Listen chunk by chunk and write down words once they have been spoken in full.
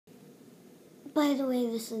By the way,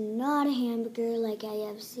 this is not a hamburger like I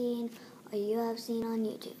have seen or you have seen on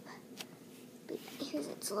YouTube. But here's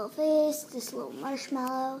its little face, this little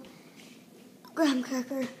marshmallow, graham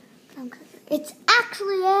cracker. It's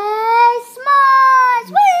actually a s'mores!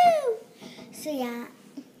 Woo! So yeah,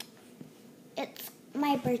 it's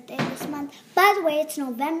my birthday this month. By the way, it's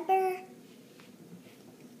November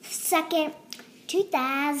 2nd,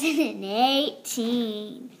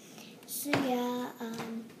 2018. So yeah, Do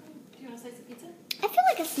you want a slice of pizza? I feel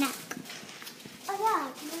like a snack. Oh yeah,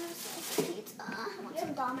 can I have a slice of pizza? I want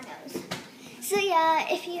some Domino's. So yeah,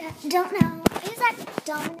 if you don't know, is that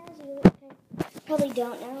Domino's? You probably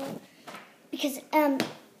don't know. Because,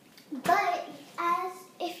 but as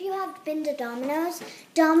if you have been to Domino's,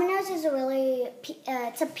 Domino's is a really,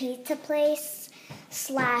 it's a pizza place /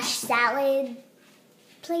 salad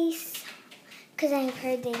place. Because I've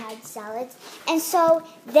heard they had salads. And so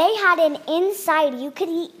they had an inside. You could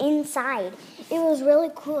eat inside. It was really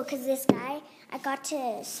cool because this guy, I got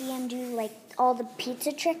to see him do like all the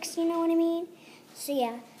pizza tricks, you know what I mean? So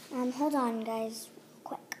yeah, hold on guys,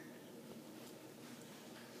 quick.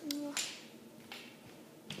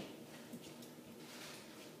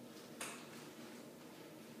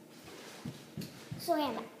 So yeah,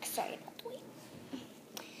 I'm back. Sorry about the wait.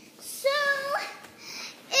 So,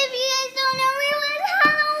 if you guys don't know, it was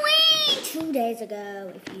Halloween 2 days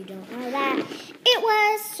ago. If you don't know that, it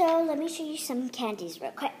was. So let me show you some candies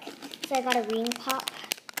real quick. So I got a ring pop.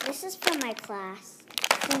 This is from my class.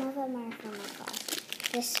 Some of them are from my class.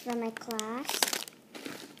 This from my class.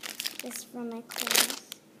 This from my class.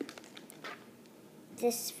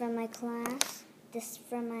 This from my class. This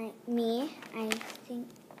from me. I think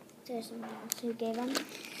there's someone else who gave them.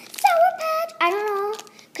 Sour Patch. I don't know,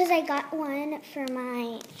 cause I got one for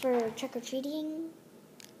trick or treating.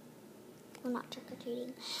 Well, not trick or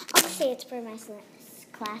treating. I'll just say it's for my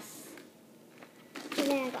class. And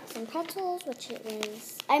then I got some pretzels, which it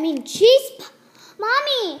was. I mean cheese.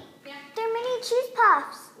 Mommy, Yeah. they're mini cheese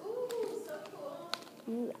puffs. Ooh, so cool.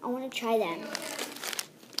 Ooh, I want to try them.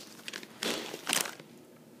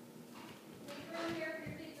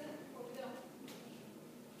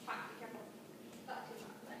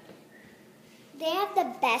 They have the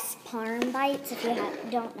best parm bites if you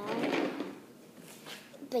don't know.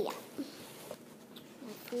 But yeah.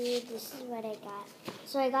 My food, this is what I got.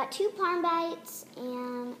 So I got 2 parm bites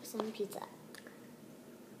and some pizza.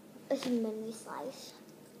 With a mini slice.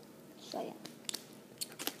 So yeah.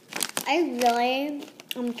 I really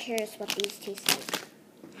am curious what these taste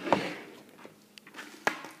like.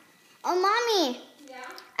 Oh, Mommy! Yeah?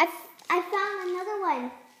 I found another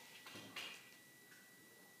one.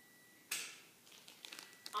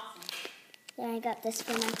 Awesome. Then I got this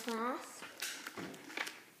from my class.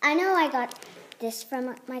 I know I got this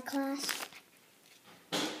from my class.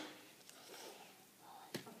 Okay,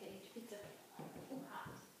 pizza. Ooh,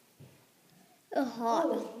 hot. It's hot.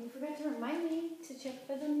 Oh, you forgot to remind me to check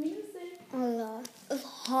for the music. Oh yeah. It's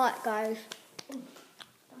hot, guys.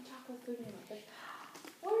 Don't talk with food in your mouth.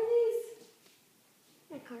 What are these?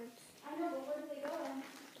 My cards. I know, but where do they go then?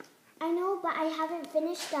 I know, but I haven't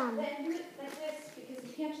finished them. Then do it like this, because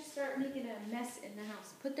you can't just start making a mess in the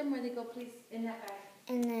house. Put them where they go, please, in that bag.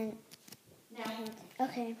 And then, Now.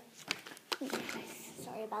 okay. Guys,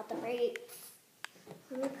 sorry about the breaks.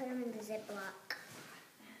 Let me put them in the Ziploc.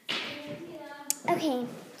 Okay,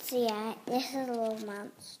 so yeah, this is a little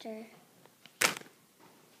monster.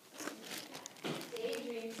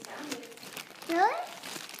 Daydreams found it. Really?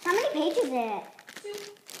 How many pages is it? 2.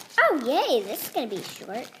 Oh, yay, this is going to be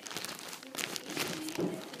short.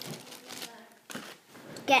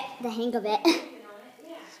 Get the hang of it. Yeah. Okay,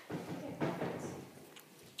 perfect.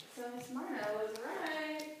 So Miss Marna was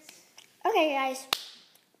right. Okay, guys.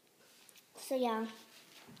 So, yeah.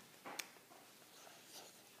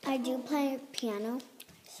 I do play piano,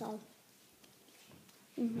 so.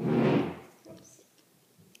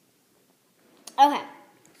 Okay,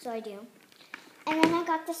 so I do. And then I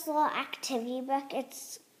got this little activity book.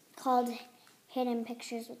 It's called Hidden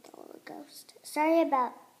Pictures with the Little Ghost. Sorry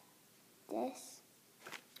about this.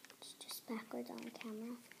 It's just backwards on the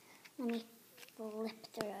camera. Let me flip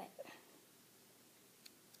through it.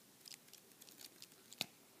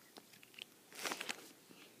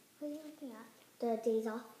 What are you looking at? The days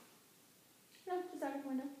off? No, just out of the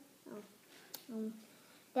window.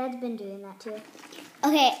 Dad's been doing that too.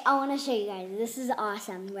 Okay, I want to show you guys. This is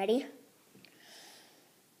awesome. Ready?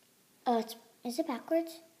 Oh, is it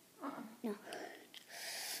backwards? No.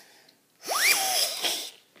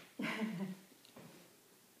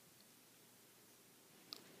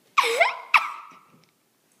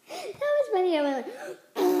 That was funny. I went like,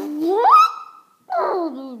 what?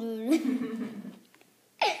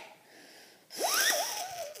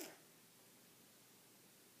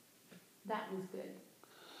 That was good.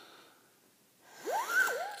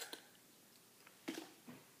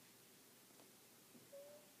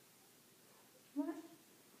 What?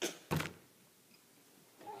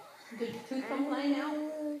 Did your tooth come flying out?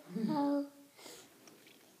 Oh.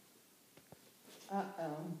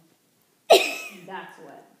 Uh-oh. That's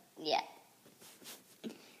what. Yeah.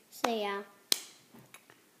 So yeah.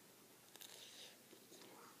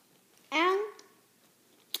 And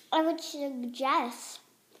I would suggest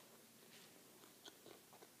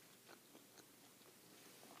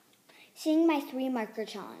seeing my 3-marker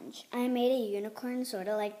challenge. I made a unicorn sort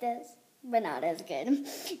of like this, but not as good.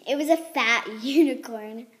 It was a fat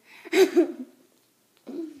unicorn. It's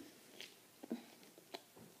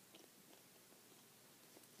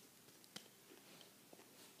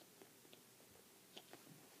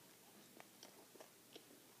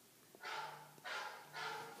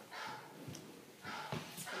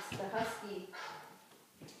the husky.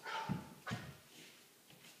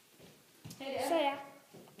 Hey, Dad. So yeah.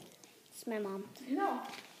 It's my mom. No.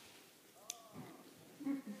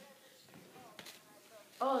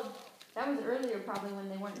 Oh, that was earlier probably when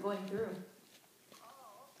they weren't going through.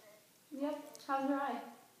 Yep. How's your eye?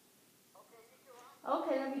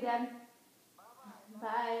 Okay, love you, Dad.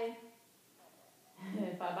 Bye.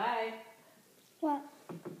 Bye-bye. What?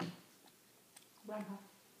 Grandpa.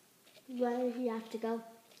 Where do you have to go?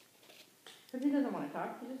 Because he doesn't want to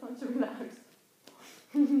talk. He just wants to relax.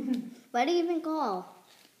 Why do you even call?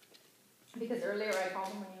 Because earlier I called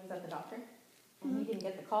him when he was at the doctor, and he didn't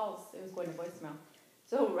get the calls. It was going to voicemail.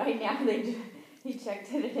 So right now he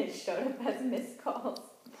checked it and it showed up as missed calls.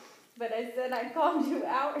 But I said I called you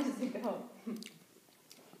hours ago.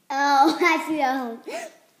 Oh, I know.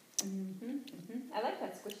 I like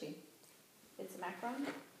that squishy. It's a macaron.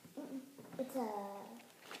 It's a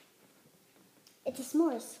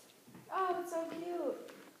s'mores. Oh, it's so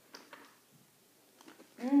cute.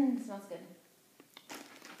 It smells good.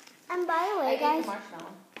 And by the I way, ate guys. the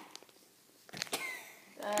marshmallow.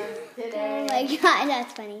 Oh Today. my god,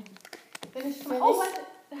 that's funny. Finish So oh, what?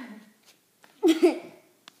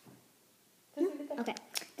 Okay,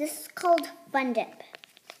 this is called Fun Dip.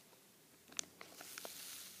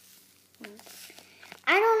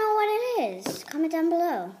 I don't know what it is. Comment down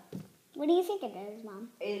below. What do you think it is,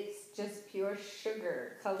 Mom? It's just pure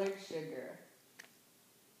sugar, colored sugar.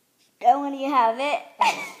 And when you have it,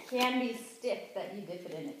 Candy stick that you dip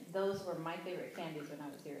it in it. Those were my favorite candies when I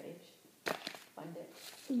was your age. Fun Dip.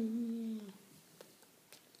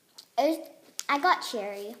 I got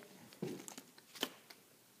cherry.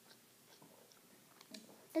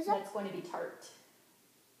 Is that That's going to be tart.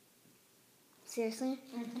 seriously?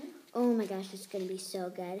 Oh my gosh, it's gonna be so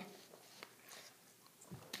good.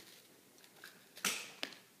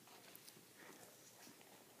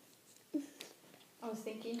 I was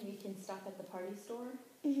thinking we can stop at the party store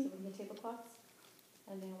so we can get tablecloths,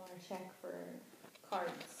 and then I want to check for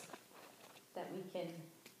cards that we can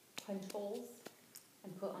punch holes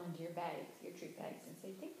and put onto your bags, your treat bags, and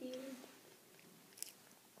say thank you.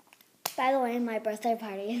 By the way, my birthday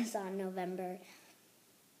party is on November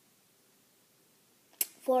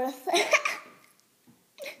 4th,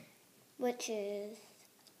 which is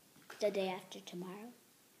the day after tomorrow.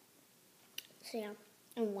 So yeah,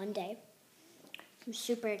 in one day. I'm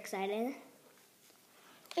super excited.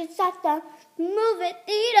 It's at the movie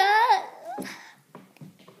theater.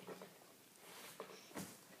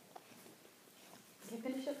 Okay,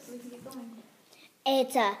 finish up so we can get going.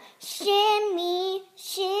 It's a shimmy,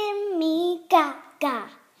 shimmy,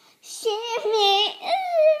 gaga. Shimmy.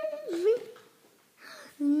 Oh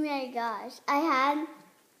my gosh. I had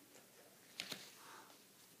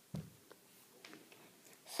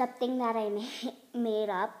something that I made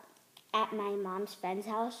up at my mom's friend's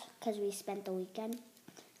house because we spent the weekend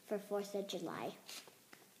for 4th of July.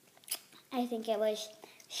 I think it was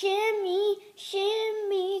shimmy,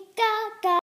 shimmy, gaga.